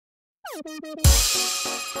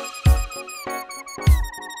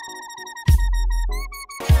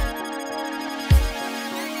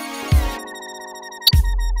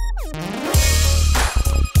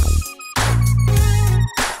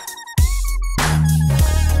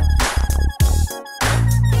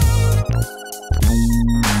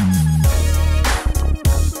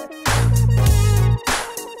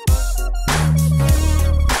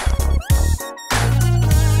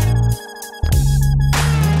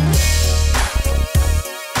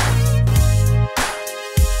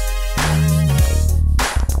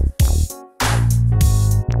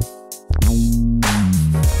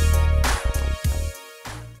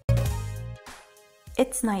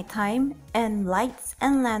It's nighttime and lights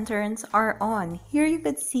and lanterns are on. Here you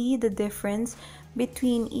could see the difference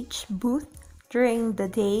between each booth during the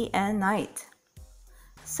day and night.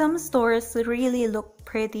 Some stores really look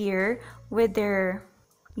prettier with their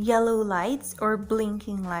yellow lights or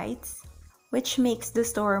blinking lights, which makes the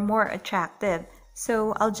store more attractive.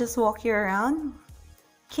 So I'll just walk you around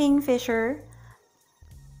Kingfisher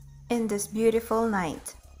in this beautiful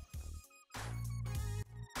night.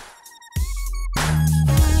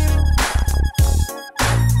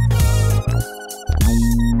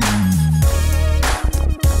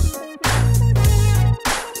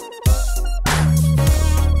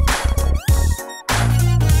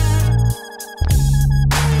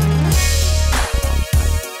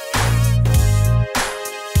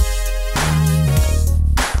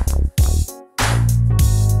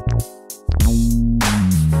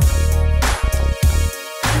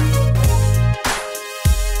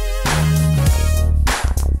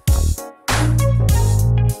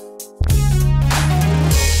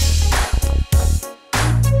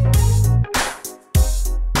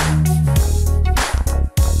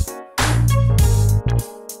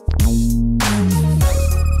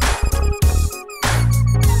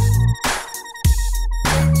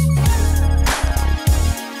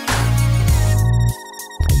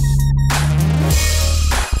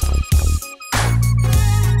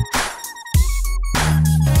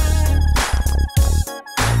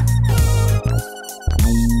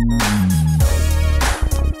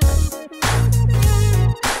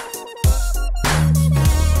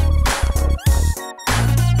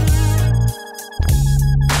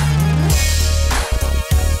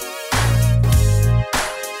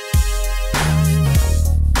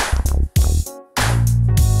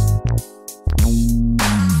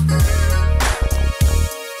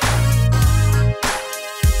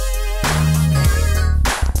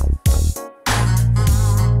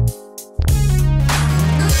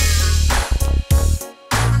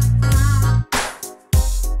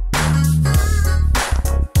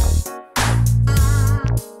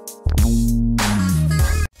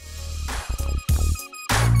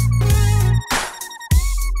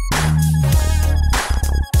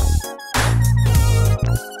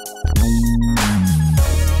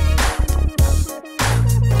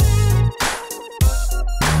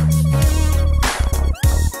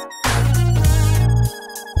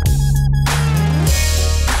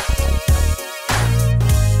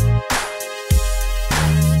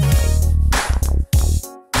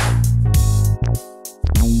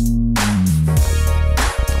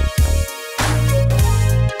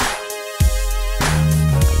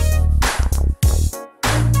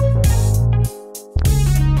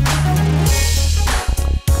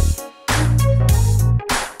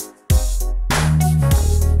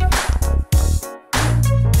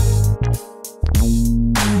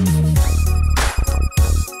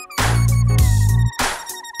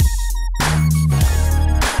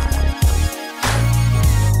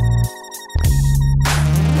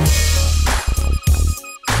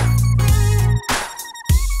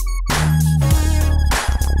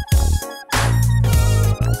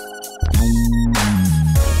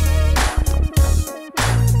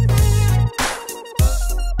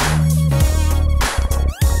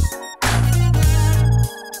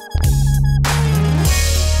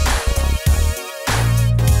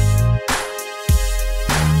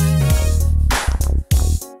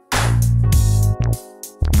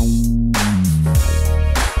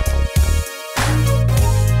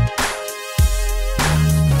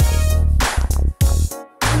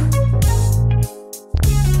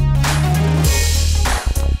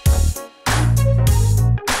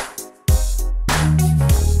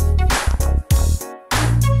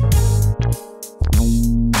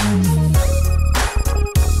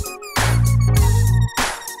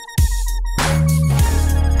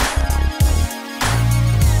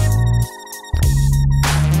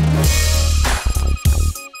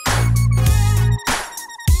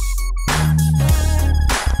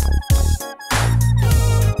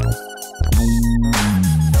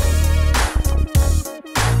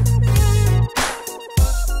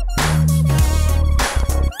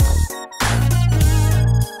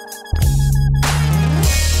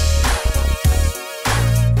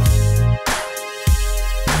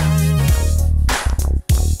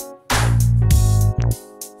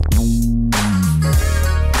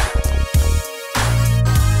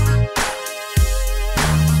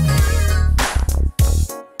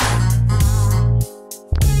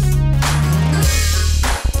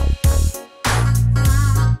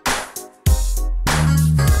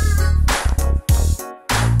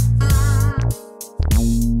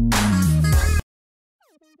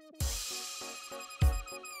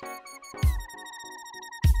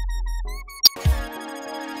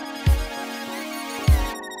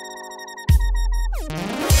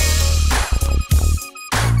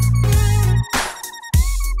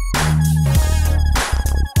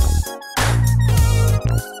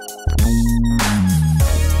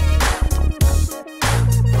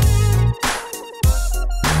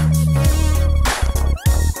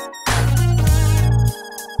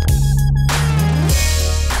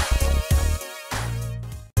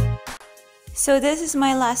 So this is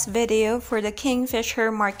my last video for the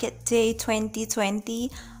Kingfisher Market Day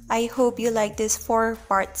 2020. I hope you like this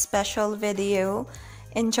 4-part special video.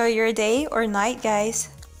 Enjoy your day or night, guys.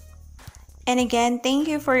 And again, thank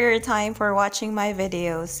you for your time for watching my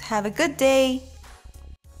videos. Have a good day!